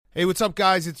Hey, what's up,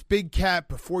 guys? It's Big Cat.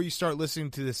 Before you start listening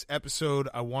to this episode,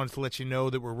 I wanted to let you know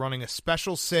that we're running a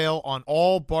special sale on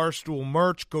all Barstool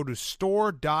merch. Go to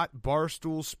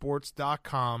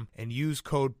store.barstoolsports.com and use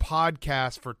code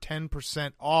PODCAST for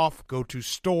 10% off. Go to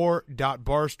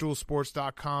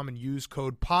store.barstoolsports.com and use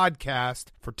code PODCAST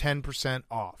for 10%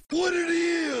 off. What it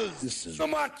is, this is the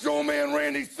Macho Man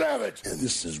Randy Savage, and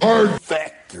this is Hard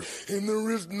Factor, and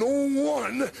there is no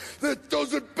one that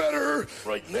does it better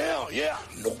right now. Yeah,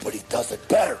 nobody does it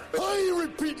better. I ain't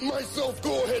repeating myself.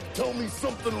 Go ahead, tell me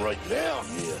something right now.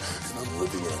 Yeah, and I'm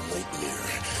living a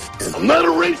nightmare, and I'm not a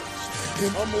racist,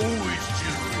 and I'm always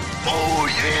Jewish. Oh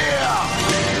yeah.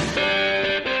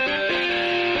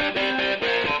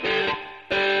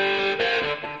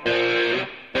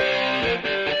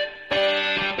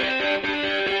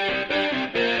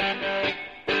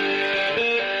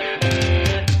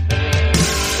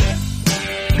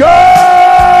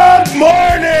 Good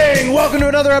morning! Welcome to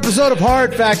another episode of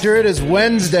Hard Factor. It is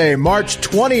Wednesday, March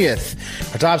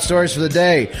 20th. Our top stories for the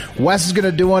day. Wes is going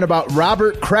to do one about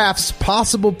Robert Kraft's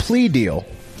possible plea deal.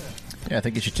 Yeah, I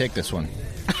think you should take this one.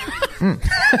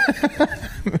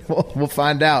 We'll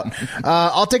find out.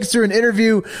 I'll take us through an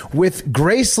interview with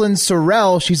Gracelyn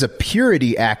Sorrell. She's a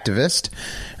purity activist.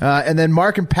 And then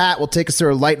Mark and Pat will take us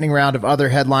through a lightning round of other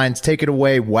headlines. Take it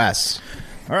away, Wes.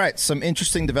 All right, some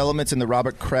interesting developments in the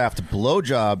Robert Kraft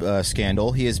blowjob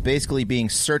scandal. He is basically being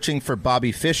searching for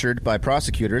Bobby Fischer by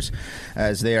prosecutors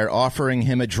as they are offering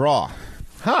him a draw.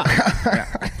 Huh.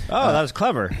 Yeah. Oh, that was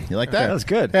clever. You like that? Okay, that was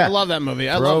good. Yeah. I love that movie.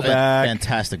 I love it.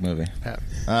 Fantastic movie. Yeah.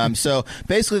 So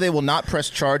basically they will not press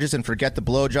charges and forget the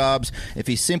blowjobs if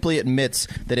he simply admits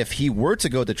that if he were to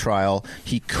go to trial,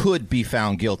 he could be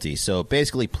found guilty. So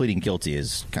basically pleading guilty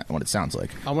is kind of what it sounds like.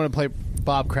 I want to play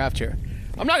Bob Kraft here.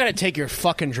 I'm not going to take your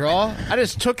fucking draw. I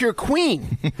just took your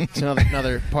queen. It's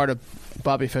another part of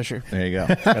Bobby Fischer. There you go.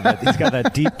 He's got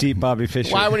that deep Bobby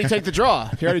Fischer. Why would he take the draw?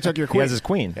 He already took your queen. He has his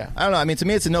queen. Yeah. I don't know. I mean, to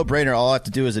me, it's a no-brainer. All I have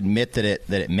to do is admit that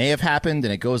it may have happened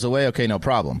and it goes away. Okay, no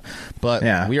problem. But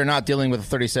we are not dealing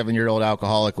with a 37-year-old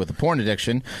alcoholic with a porn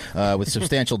addiction with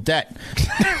substantial debt.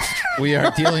 We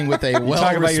are dealing with a well-respected...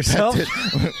 talking about yourself?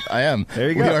 I am. There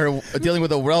you go. We are dealing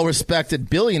with a well-respected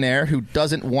billionaire who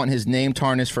doesn't want his name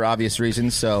tarnished for obvious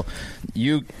reasons. So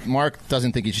Mark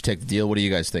doesn't think he should take the deal. What do you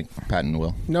guys think, Pat and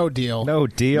Will? No deal. No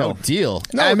deal.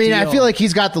 I mean, I feel like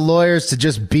he's got the lawyers to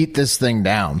just beat this thing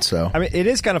down. So I mean, it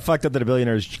is kind of fucked up that a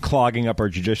billionaire is clogging up our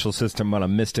judicial system on a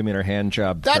misdemeanor hand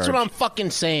job That's charge. what I'm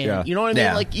fucking saying. Yeah. You know what I mean?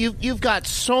 Yeah. Like you've got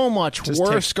so much Just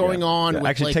worse going on. Yeah, With,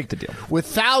 actually like, take the deal.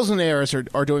 With thousandaires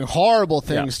are doing horrible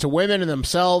things to women and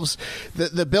themselves.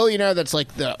 The billionaire that's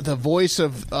like the voice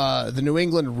of the New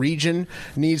England region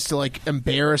needs to like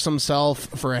embarrass himself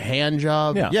for a hand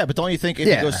job. Yeah, but don't you think if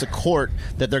he goes to court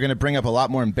that they're going to bring up a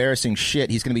lot more embarrassing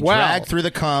shit? He's going to be dragged through the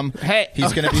cum. Hey,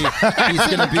 he's going to be. He's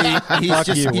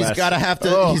got to have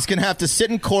to. He's going to have to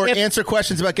sit in court, answer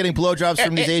questions about getting blowjobs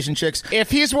from these Asian chicks. If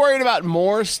he's worried about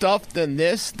more stuff than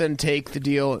this, then take the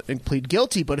deal and plead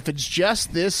guilty. But if it's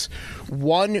just this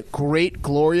one great,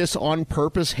 glorious, on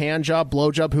purpose hand job,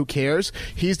 blowjob, who cares?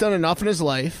 He's done enough in his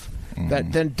life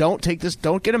that then don't take this.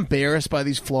 Don't get embarrassed by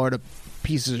these Florida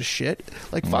pieces of shit.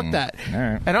 Like, fuck that. All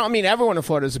right. And I don't mean everyone in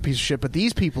Florida is a piece of shit, but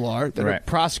these people are that are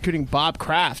prosecuting Bob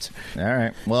Kraft. All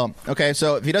right. Well, okay,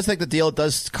 so if he does take the deal, it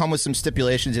does come with some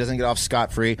stipulations. He doesn't get off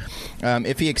scot-free.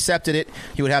 If he accepted it,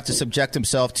 he would have to subject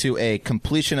himself to a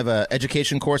completion of an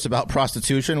education course about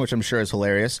prostitution, which I'm sure is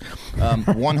hilarious.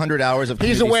 100 hours of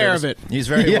community He's aware service. of it. He's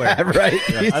very aware. Right.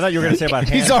 Yeah. I thought you were going to say about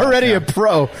hand he's already a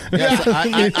pro. Yes,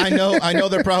 I know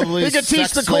they're probably He could teach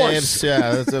sex the course. slaves.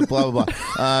 Yeah, that's a blah, blah, blah.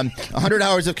 100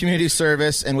 hours of community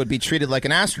service and would be treated like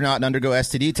an astronaut and undergo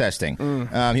STD testing.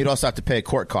 He'd also have to pay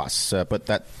court costs, but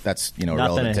that's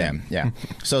irrelevant to him. Yeah.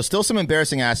 So still some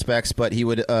embarrassing aspects, but he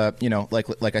would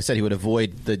like I said, he would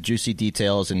avoid the juicy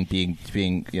details and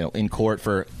being in court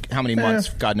for how many months?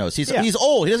 God knows. He's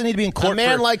old. He doesn't need to be in court. A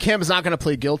man like him is not going to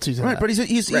plead guilty to right, that. but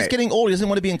he's getting old. He doesn't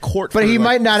want to be in court. But for he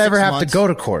might not 6 ever have to months. go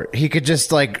to court. He could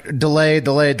just like delay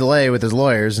with his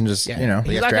lawyers and just He's not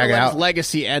going to drag it let out. his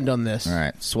legacy end on this. All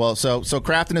right. So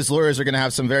Kraft and his lawyers are going to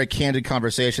have some very candid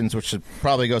conversations, which should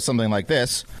probably go something like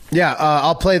this. Yeah,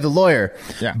 I'll play the lawyer.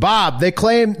 Yeah. Bob, they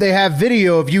claim they have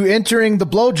video of you entering the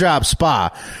blowjob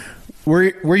spa.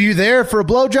 Were you there for a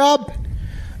blowjob?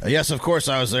 Yes, of course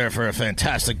I was there for a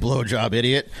fantastic blowjob,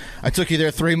 idiot. I took you there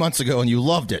 3 months ago and you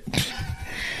loved it.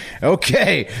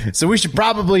 Okay, so we should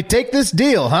probably take this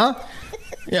deal, huh?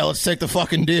 Yeah, let's take the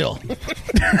fucking deal.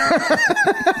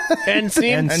 And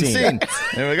scene.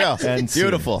 There we go.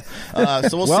 Beautiful.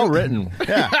 So we'll well see. written.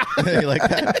 Yeah. You like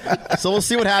that? So we'll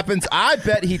see what happens. I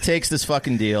bet he takes this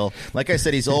fucking deal. Like I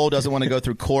said, he's old, doesn't want to go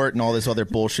through court and all this other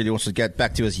bullshit. He wants to get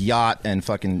back to his yacht and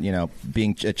fucking,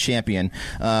 being a champion.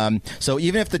 So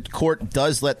even if the court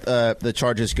does let the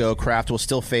charges go, Kraft will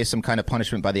still face some kind of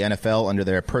punishment by the NFL under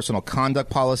their personal conduct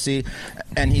policy.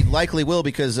 And he likely will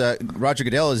because Roger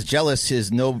Goodell is jealous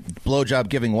his no blowjob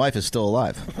giving wife is still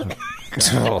alive.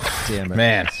 Oh, damn it.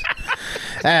 Man.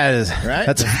 That is, right?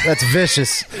 That's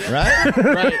vicious. Right?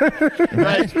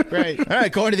 Right. All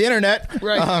right, going to the internet.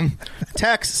 Right.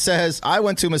 Tex says, I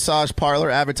went to a massage parlor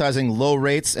advertising low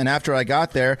rates, and after I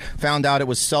got there, found out it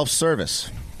was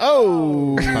self-service.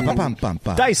 Oh.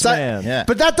 Dice man. Yeah.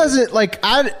 But that doesn't,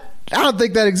 I don't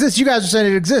think that exists. You guys are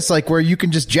saying it exists, where you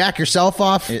can just jack yourself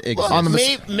off on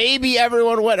the Maybe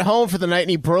everyone went home for the night and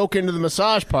he broke into the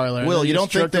massage parlor. Will, and you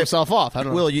don't think himself off? I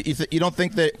don't know. Will, you don't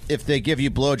think that if they give you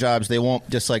blowjobs, they won't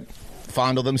just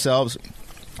fondle themselves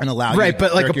and allow you right,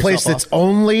 but jerk a place yourself that's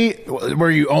only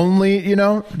where you only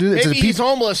do it. Maybe he's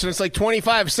homeless and it's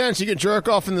 25 cents. You can jerk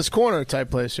off in this corner type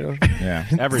place. Yeah,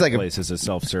 every place is a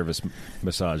self-service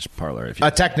massage parlor. If you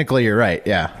technically, you're right.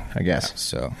 Yeah, I guess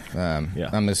so. Yeah,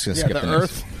 I'm just gonna skip the the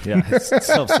Earth. Yeah, it's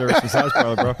self-service massage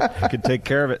parlor, bro. You can take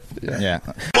care of it. Yeah.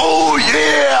 Oh,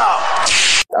 yeah!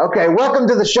 Okay, welcome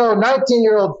to the show,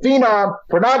 19-year-old phenom,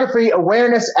 pornography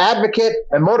awareness advocate,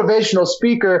 and motivational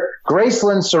speaker,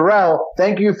 Gracelyn Sorrell.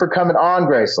 Thank you for coming on,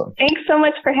 Gracelyn. Thanks so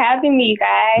much for having me, you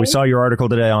guys. We saw your article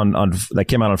today on that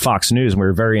came out on Fox News, and we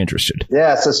were very interested.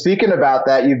 Yeah, so speaking about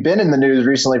that, you've been in the news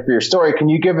recently for your story. Can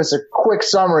you give us a quick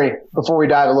summary before we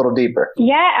dive a little deeper?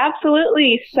 Yeah,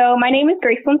 absolutely. So my name is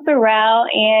Gracelyn Sorrell,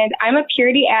 and I'm a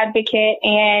purity advocate,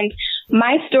 and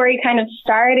my story kind of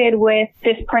started with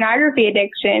this pornography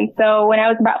addiction. So when I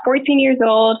was about 14 years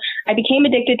old, I became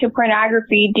addicted to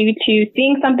pornography due to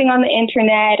seeing something on the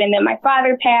internet, and then my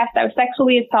father passed. I was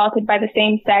sexually assaulted by the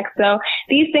same sex. So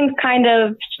these things kind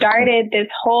of started this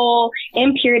whole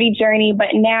impurity journey, but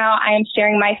now I am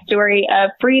sharing my story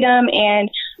of freedom and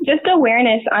just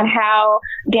awareness on how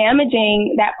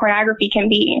damaging that pornography can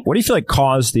be. What do you feel like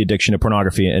caused the addiction to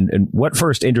pornography, and what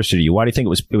first interested you? Why do you think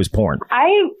it was porn?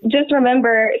 I just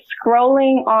remember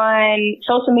scrolling on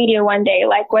social media one day,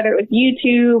 whether it was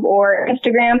YouTube or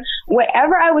Instagram,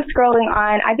 whatever I was scrolling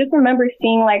on, I just remember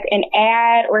seeing an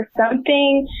ad or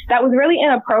something that was really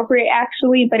inappropriate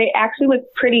actually, but it actually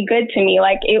looked pretty good to me.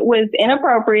 It was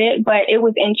inappropriate, but it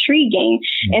was intriguing.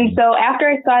 Mm-hmm. And so after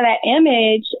I saw that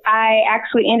image, I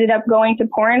actually ended up going to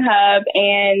Pornhub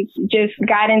and just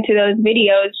got into those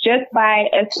videos just by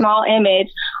a small image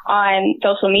on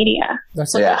social media.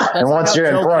 And once you're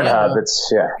in Pornhub,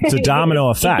 it's a domino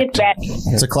effect.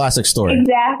 It's a classic story.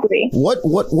 Exactly. What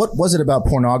was it about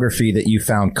pornography that you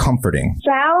found comforting?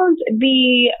 Found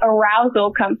the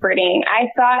arousal comforting. I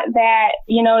thought that,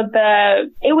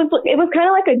 it was kind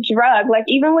of like a drug.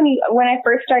 Even when I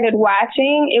first started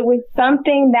watching, it was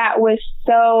something that was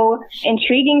so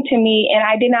intriguing to me, and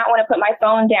I did not want to put my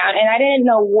phone down, and I didn't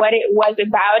know what it was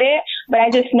about it, but I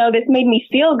just know this made me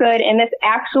feel good, and this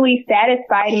actually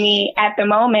satisfied me at the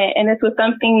moment, and this was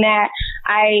something that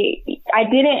I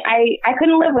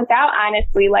couldn't live without,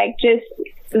 honestly. Just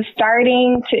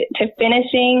starting to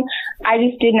finishing, I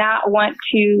just did not want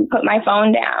to put my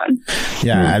phone down.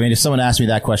 Yeah, I mean, if someone asked me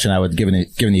that question, I would give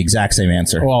the exact same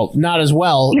answer. Well, not as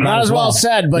well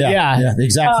said, but yeah, the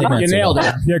exact same answer. You nailed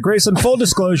it. Yeah, Gracelyn, full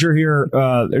disclosure here,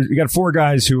 you got 4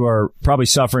 guys who are probably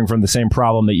suffering from the same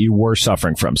problem that you were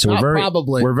suffering from. So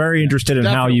we're very interested in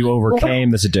how you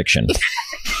overcame this addiction.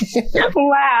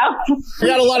 Wow. You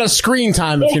got a lot of screen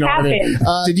time, if you know what I mean.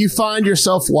 Did you find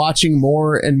yourself watching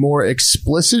more and more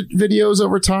explicit videos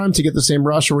over time to get the same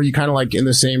rush, or were you kind of in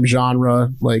the same genre?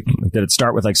 Did it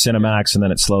start with Cinemax and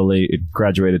then it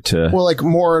graduated to... Well,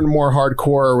 more and more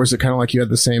hardcore, or was it kind of you had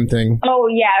the same thing? Oh,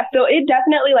 yeah. So it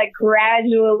definitely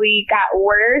gradually got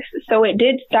worse. So it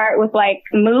did start with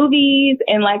movies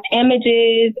and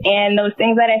images and those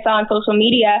things that I saw on social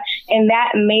media. And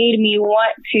that made me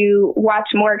want to watch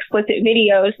more explicit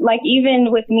videos.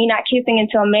 Even with me not kissing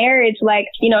until marriage,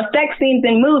 sex scenes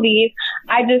in movies,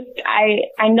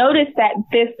 I noticed that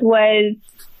this was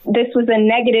a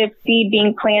negative seed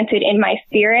being planted in my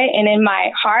spirit and in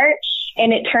my heart,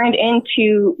 and it turned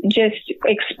into just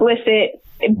explicit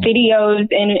videos,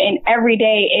 and every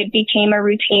day it became a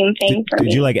routine thing for me.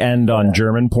 Did you end on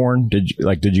German porn? Did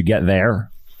you get there?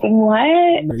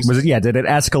 What? Was it? Yeah. Did it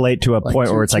escalate to a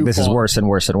point where it's like this is worse and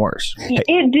worse and worse?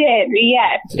 It did.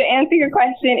 Yes. To answer your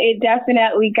question, it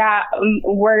definitely got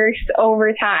worse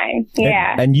over time.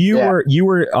 Yeah. And you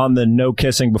were on the no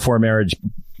kissing before marriage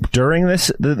during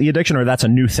the addiction, or that's a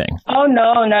new thing? Oh,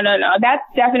 no. That's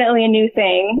definitely a new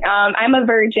thing. I'm a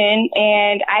virgin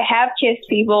and I have kissed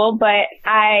people, but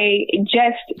I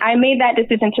made that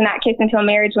decision to not kiss until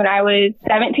marriage when I was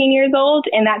 17 years old.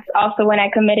 And that's also when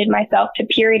I committed myself to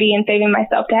purity and saving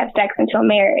myself to have sex until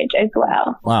marriage as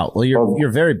well. Wow. Well,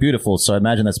 you're very beautiful. So I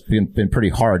imagine that's been pretty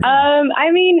hard.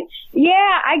 I mean,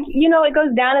 yeah, it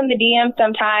goes down in the DM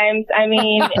sometimes. I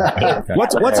mean,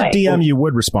 what's a DM you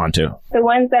would respond to? The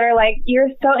ones that are like, you're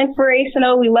so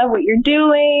inspirational. We love what you're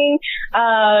doing.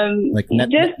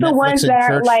 Just the ones that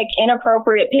are like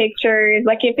inappropriate pictures.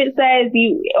 Like if it says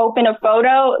you open a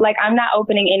photo, like I'm not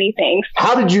opening anything.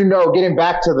 How did you know, getting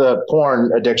back to the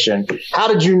porn addiction, how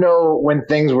did you know when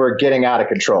things were getting out of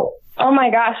control? Oh my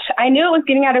gosh, I knew it was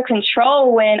getting out of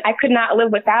control when I could not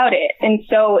live without it. And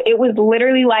so it was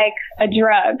literally like a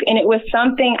drug, and it was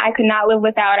something I could not live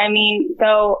without. I mean,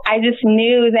 so I just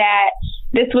knew that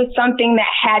this was something that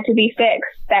had to be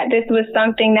fixed, that this was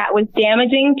something that was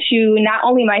damaging to not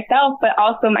only myself, but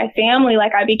also my family.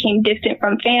 Like I became distant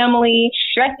from family,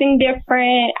 dressing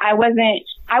different. I wasn't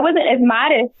as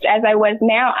modest as I was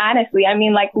now, honestly. I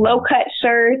mean, like low cut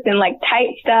shirts and like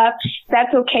tight stuff,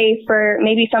 that's okay for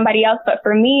maybe somebody else. But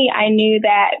for me, I knew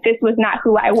that this was not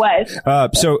who I was.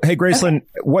 So, hey, Gracelyn,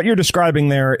 what you're describing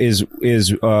there is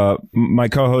my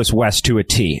co-host Wes to a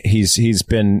T.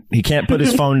 He can't put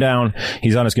his phone down.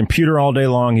 He's on his computer all day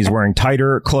long. He's wearing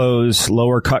tighter clothes,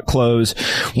 lower cut clothes.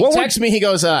 He texts me. He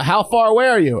goes, how far away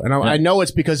are you? And I know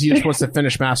it's because he just wants to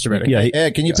finish masturbating. Yeah.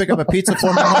 Hey, can you pick up a pizza for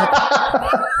me,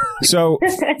 Mark? So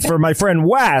for my friend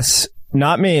Wes,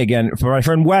 not me again, for my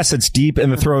friend Wes, that's deep in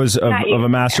the throes of a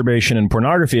masturbation and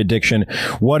addiction,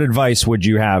 what advice would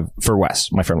you have for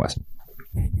Wes, my friend Wes?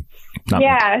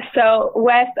 So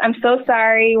Wes, I'm so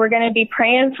sorry. We're going to be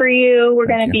praying for you. We're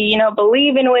going to be,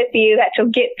 believing with you that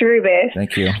you'll get through this.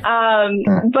 Thank you.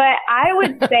 But I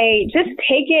would say just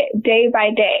take it day by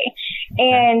day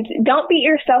and don't beat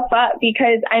yourself up,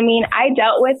 because I mean, I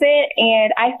dealt with it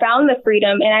and I found the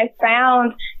freedom and I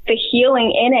found the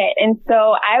healing in it. And so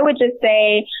I would just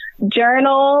say,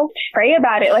 journal, pray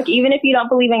about it. Like, even if you don't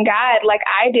believe in God, like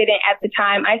I didn't at the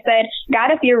time, I said,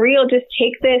 God, if you're real, just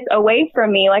take this away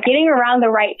from me. Like getting around the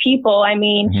right people. I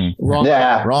mean,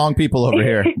 wrong people over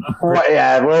here.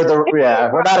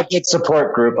 We're not a good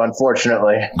support group,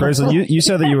 unfortunately. Gracelyn, you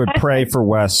said that you would pray for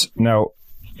Wes. Now,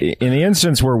 in the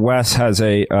instance where Wes has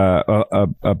a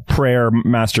prayer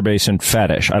masturbation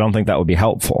fetish, I don't think that would be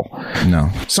helpful.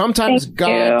 No. Sometimes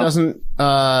God doesn't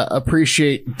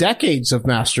appreciate decades of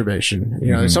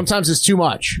masturbation. Sometimes it's too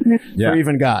much for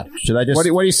even God. Should I just?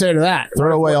 What do you say to that?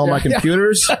 Throw away all my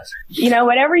computers?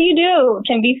 Whatever you do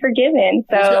can be forgiven.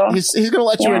 So he's going to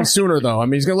let you in sooner, though. I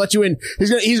mean, he's going to let you in.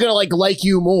 He's going to like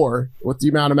you more with the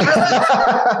amount of masturbation.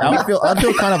 I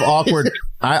feel kind of awkward.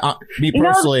 Me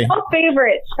personally, no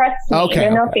favorites. Trust me,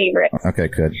 there are no favorites. Okay,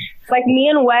 good. Like me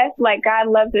and Wes, like God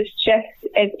loves us just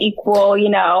as equal.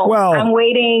 Well, I'm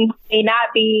waiting, may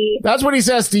not be. That's what he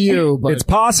says to you. But it's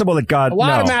possible that God. A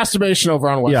lot of masturbation over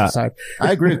on Wes' side.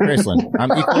 I agree with Gracelyn.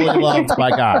 I'm equally loved by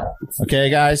God.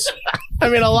 Okay, guys. I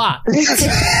mean, a lot.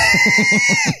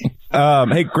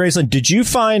 Hey, Gracelyn, did you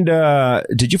find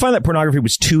that pornography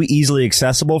was too easily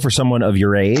accessible for someone of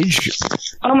your age?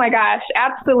 Oh my gosh,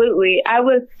 absolutely. I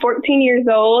was 14 years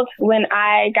old when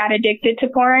I got addicted to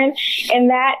porn,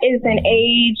 and that is an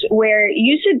age where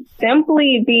you should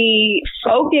simply be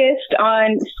focused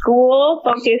on school,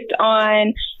 focused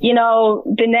on,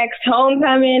 the next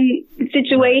homecoming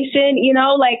situation,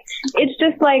 like, it's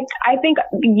just like, I think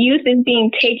youth is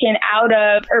being taken out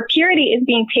of, or purity is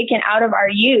being taken out of our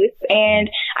youth. And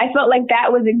I felt like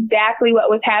that was exactly what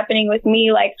was happening with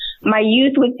me. Like my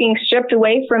youth was being stripped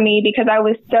away from me because I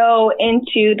was so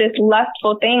into this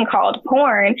lustful thing called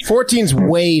porn. 14's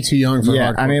way too young for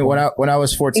I mean, when I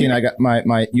was 14, I got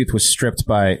my youth was stripped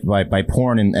by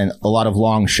porn and a lot of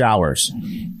long showers.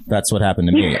 That's what happened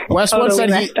to me. Wes once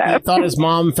said he thought his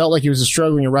mom felt like he was a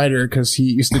struggling writer because he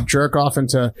used to jerk off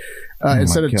into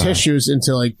instead of tissues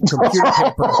into like computer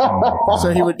paper.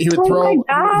 So he would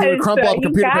crumple up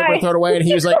computer paper and throw it away, and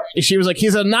she was like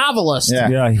he's a novelist.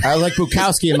 Yeah. I like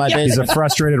Bukowski in my basement. He's a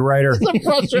frustrated writer.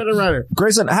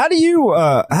 Gracelyn, how do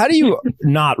you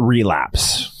not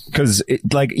relapse? Because, if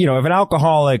an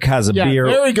alcoholic has a beer,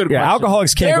 very good question.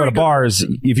 Alcoholics can't go to bars.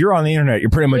 If you're on the internet, you're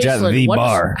pretty much at the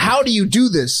bar. How do you do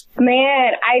this?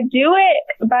 Man, I do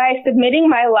it by submitting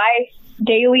my life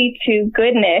daily to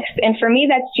goodness. And for me,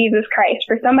 that's Jesus Christ.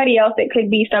 For somebody else, it could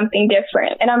be something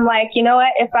different. And I'm like, you know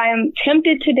what? If I'm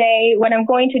tempted today, what I'm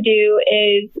going to do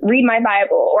is read my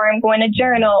Bible, or I'm going to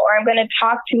journal, or I'm going to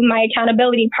talk to my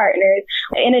accountability partners.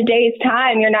 In a day's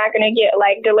time, you're not going to get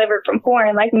like delivered from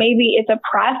porn. Like maybe it's a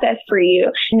process for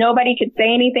you. Nobody could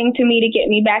say anything to me to get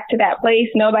me back to that place.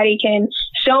 Nobody can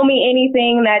show me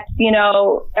anything that's, you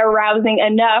know, arousing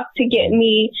enough to get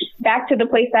me back to the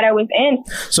place that I was in.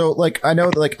 So, like, I know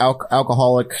that, like,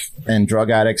 alcoholic and drug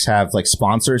addicts have, like,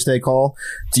 sponsors they call.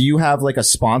 Do you have, like, a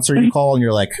sponsor you call and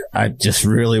you're like, I just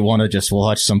really want to just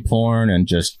watch some porn and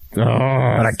just, but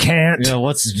I can't. You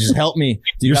know, just help me.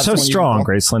 You're so strong,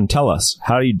 Gracelyn. Tell us,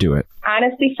 how do you do it?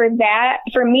 Honestly, for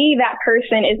me, that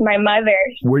person is my mother.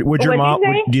 Would your mom?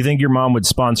 Do you think your mom would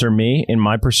sponsor me in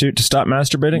my pursuit to stop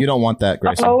masturbating? You don't want that,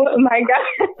 Gracelyn. Oh my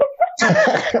God.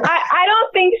 I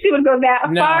don't think she would go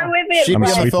that far with it. She'd be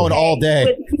on the phone all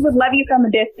day. She would love you from a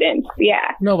distance.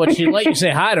 Yeah. No, but she'd let you say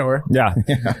hi to her. Yeah.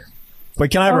 But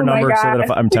can I have her number so that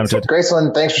if I'm tempted?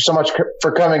 Gracelyn, thanks so much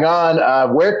for coming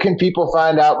on. Where can people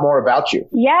find out more about you?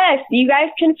 Yes, you guys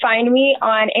can find me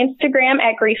on Instagram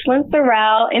at Gracelyn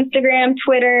Sorrell, Instagram,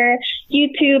 Twitter,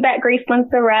 YouTube at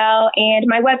Gracelyn Sorrell, and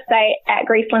my website at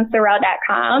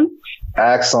GracelynSorrell.com.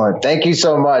 Excellent. Thank you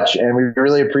so much, and we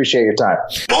really appreciate your time.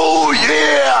 Oh,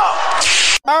 yeah!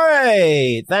 All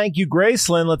right. Thank you,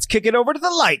 Gracelyn. Let's kick it over to the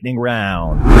lightning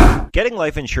round. Getting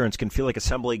life insurance can feel like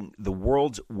assembling the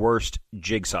world's worst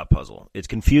jigsaw puzzle. It's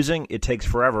confusing, it takes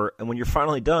forever, and when you're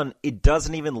finally done, it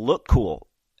doesn't even look cool.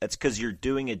 That's because you're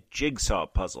doing a jigsaw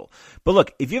puzzle. But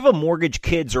look, if you have a mortgage,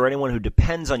 kids, or anyone who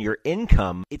depends on your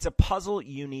income, it's a puzzle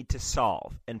you need to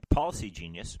solve, and Policy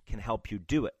Genius can help you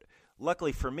do it.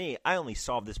 Luckily for me, I only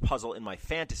solve this puzzle in my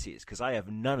fantasies because I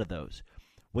have none of those.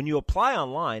 When you apply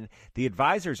online, the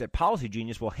advisors at Policy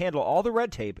Genius will handle all the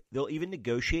red tape. They'll even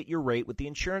negotiate your rate with the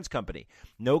insurance company.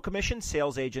 No commission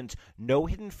sales agents, no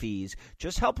hidden fees,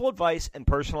 just helpful advice and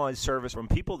personalized service from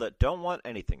people that don't want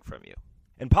anything from you.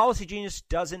 And Policy Genius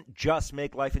doesn't just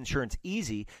make life insurance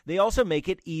easy. They also make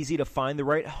it easy to find the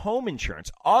right home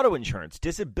insurance, auto insurance,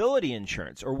 disability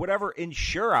insurance, or whatever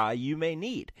insura you may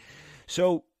need.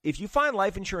 So if you find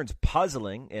life insurance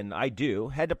puzzling, and I do,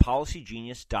 head to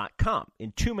PolicyGenius.com.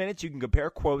 In 2 minutes, you can compare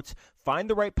quotes, find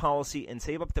the right policy, and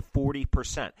save up to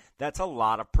 40%. That's a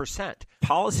lot of percent.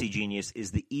 Policy Genius is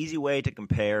the easy way to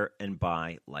compare and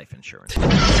buy life insurance.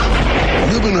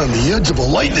 Living on the edge of a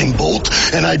lightning bolt,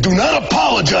 and I do not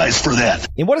apologize for that.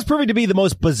 In what is proving to be the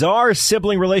most bizarre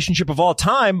sibling relationship of all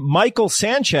time, Michael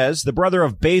Sanchez, the brother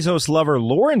of Bezos lover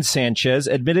Lauren Sanchez,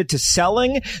 admitted to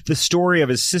selling the story of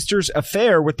his sister's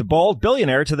affair with the bald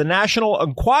billionaire to the National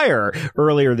Enquirer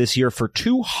earlier this year for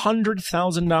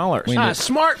 $200,000.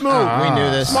 Smart move. We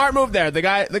knew this. Smart move there. The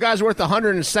guy's worth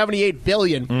 $178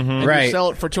 billion. And Right. you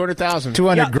sell it for $200,000.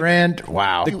 200 grand.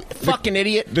 Wow. You fucking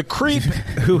idiot. The creep,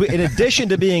 who in addition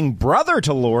to being brother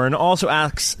to Lauren, also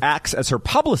acts as her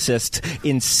publicist,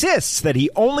 insists that he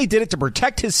only did it to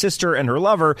protect his sister and her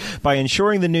lover by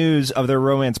ensuring the news of their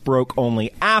romance broke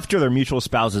only after their mutual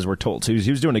spouses were told. So he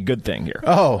was doing a good thing here.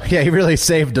 Oh, yeah, he really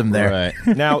saved him there. Right.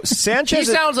 Now, He Sanchez...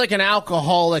 sounds like an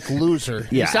alcoholic loser.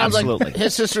 Yeah, he sounds absolutely. like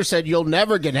his sister said, "You'll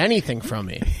never get anything from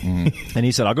me." And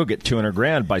he said, I'll go get 200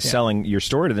 grand by selling your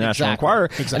story to the National Exactly. Enquirer.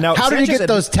 Exactly. And now, How did he Sanchez get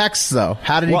those texts, though?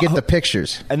 How did he get the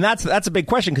pictures? And that's a big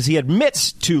question, because he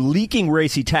admits to leaking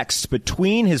racy texts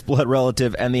between his blood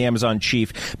relative and the Amazon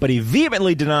chief, but he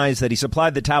vehemently denies that he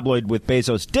supplied the tabloid with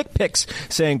Bezos' dick pics,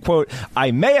 saying, quote,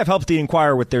 I may have helped the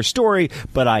Enquirer with their story,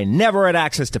 but I never had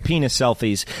access to penis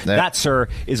selfies. That, sir,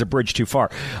 is a bridge too far.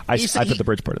 I put the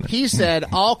bridge part in there. He said,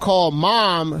 I'll call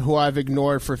mom, who I've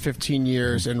ignored for 15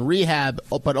 years, and rehab,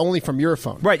 but only from your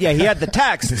phone. Right, yeah, he had the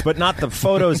texts, but not the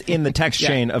photos in the text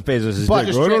chain of Bezos' But,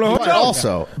 dick. I don't know how I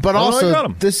got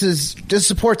him. this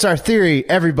supports our theory.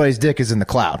 Everybody's dick is in the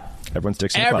cloud. Everyone's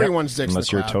dick's in the cloud. Everyone's dick's in the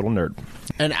Unless you're a cloud. total nerd.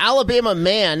 An Alabama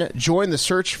man joined the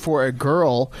search for a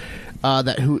girl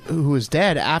who was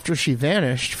dead after she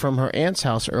vanished from her aunt's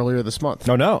house earlier this month.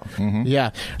 Oh, no. Yeah.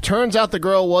 Turns out the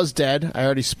girl was dead. I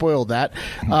already spoiled that.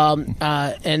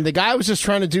 And the guy was just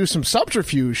trying to do some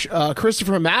subterfuge.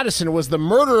 Christopher Madison was the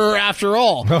murderer after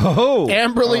all. Oh.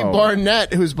 Amberly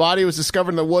Barnett, whose body was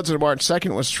discovered in the woods on March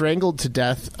 2nd, was strangled to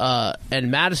death.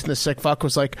 And Madison, the sick fuck,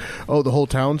 was like, oh, the whole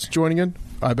town's joining in?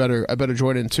 I better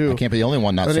join in too. I can't be the only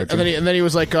one not searching. And then he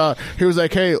was like,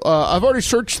 hey, I've already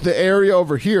searched the area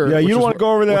over here. Yeah, you don't want to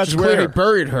go over there. Which That's is where clear. he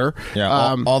buried her.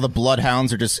 Yeah, all the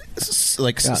bloodhounds are just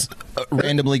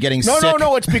randomly getting sick.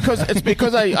 No. It's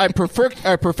because I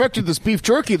perfected this beef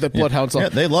jerky that Bloodhounds love. Yeah,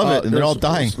 they love it, and they're all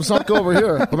dying. Let's not go over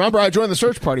here. Remember, I joined the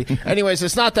search party. Anyways,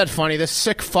 it's not that funny. This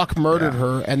sick fuck murdered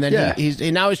her, and then he's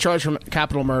charged for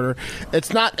capital murder.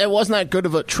 It wasn't that good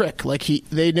of a trick. Like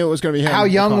they knew it was going to be him. How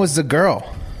young was the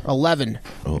girl? 11.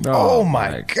 Oh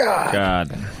my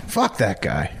God. Fuck that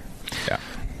guy. Yeah.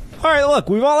 All right, look,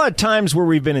 we've all had times where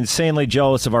we've been insanely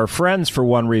jealous of our friends for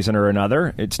one reason or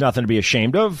another. It's nothing to be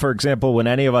ashamed of. For example, when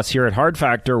any of us here at Hard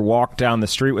Factor walk down the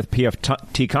street with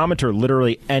PFT commenter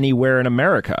literally anywhere in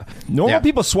America. Normal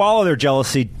people swallow their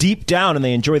jealousy deep down and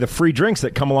they enjoy the free drinks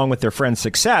that come along with their friend's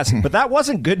success. But that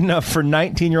wasn't good enough for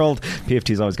 19-year-old...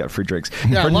 PFT's always got free drinks.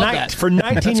 Yeah, I love that. For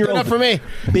 19-year-old for me.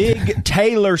 Big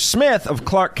Taylor Smith of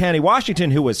Clark County,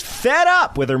 Washington, who was fed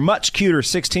up with her much cuter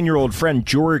 16-year-old friend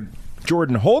Jordan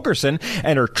Holgerson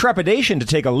and her trepidation to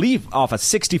take a leap off a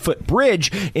 60-foot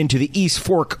bridge into the East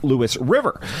Fork Lewis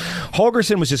River.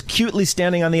 Holgerson was just cutely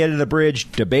standing on the edge of the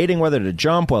bridge, debating whether to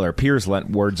jump while her peers lent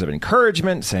words of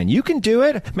encouragement, saying, "You can do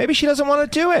it. Maybe she doesn't want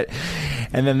to do it."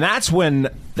 And then that's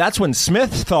when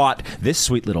Smith thought, "This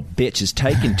sweet little bitch is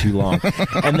taking too long,"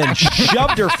 and then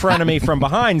shoved her frenemy from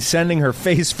behind, sending her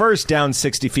face first down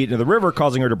 60 feet into the river,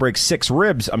 causing her to break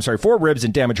 4 ribs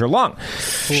and damage her lung.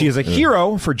 She is a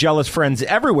hero for jealous friends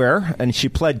everywhere, and she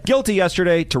pled guilty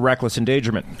yesterday to reckless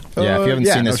endangerment. Yeah, if you haven't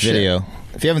seen this video...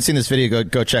 If you haven't seen this video,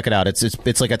 go check it out.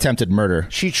 It's like attempted murder.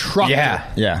 She trucked it.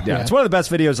 Yeah. It's one of the best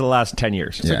videos of the last 10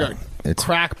 years. It's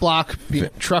crack block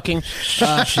trucking.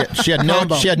 She had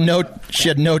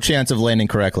no chance of landing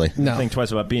correctly. No. Think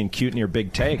twice about being cute in your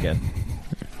big tay again.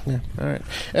 Yeah. All right.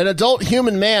 An adult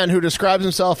human man who describes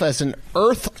himself as an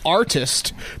earth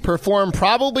artist performed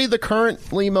probably the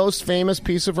currently most famous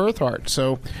piece of earth art.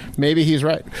 So maybe he's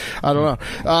right. I don't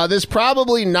know. This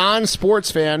probably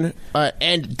non-sports fan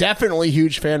and definitely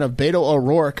huge fan of Beto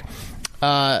O'Rourke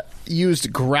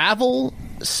used gravel,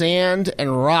 sand,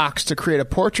 and rocks to create a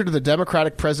portrait of the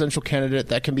Democratic presidential candidate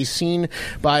that can be seen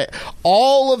by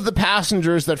all of the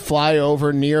passengers that fly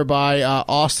over nearby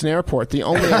Austin Airport, the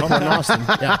only airport in Austin.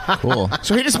 Yeah, cool.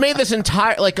 So he just made this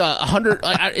entire like 100.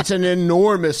 It's an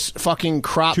enormous fucking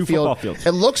crop 2 field. football fields.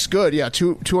 It looks good. Yeah,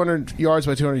 200 yards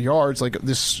by 200 yards, like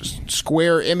this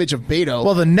square image of Beto.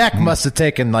 Well, the neck must have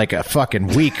taken like a fucking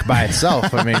week by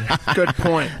itself. I mean, good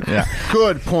point. Yeah,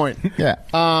 good point. Yeah.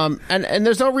 And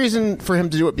there's no reason for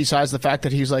him to do it besides the fact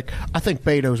that he's like, I think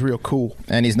Beto's real cool.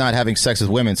 And he's not having sex with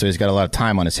women, so he's got a lot of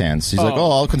time on his hands. He's like,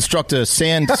 I'll construct a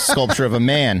sand sculpture of a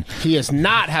man. He is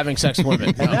not having sex with women.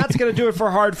 And that's going to do it for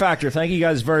Hard Factor. Thank you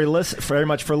guys very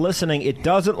much for listening. It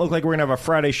doesn't look like we're going to have a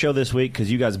Friday show this week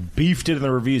because you guys beefed it in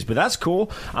the reviews, but that's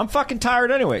cool. I'm fucking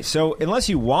tired anyway. So unless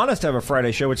you want us to have a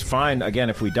Friday show, it's fine. Again,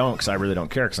 if we don't, because I really don't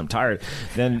care because I'm tired,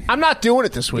 then... I'm not doing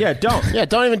it this week. Yeah, don't. Yeah,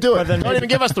 don't even do it. Don't even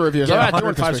give us the reviews. Yeah, I'm not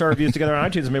doing it this week. 5-star reviews together on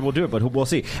iTunes, maybe we'll do it, but we'll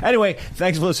see. Anyway,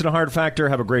 thanks for listening to Hard Factor.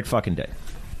 Have a great fucking day.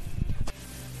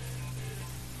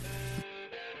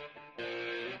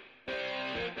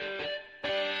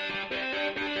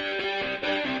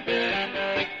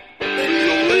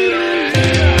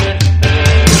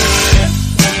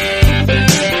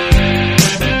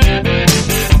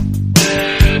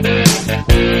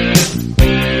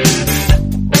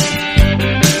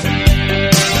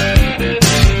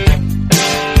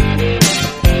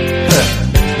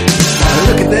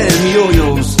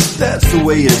 That's the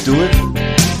way you do it.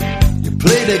 You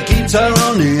play the guitar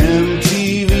on the end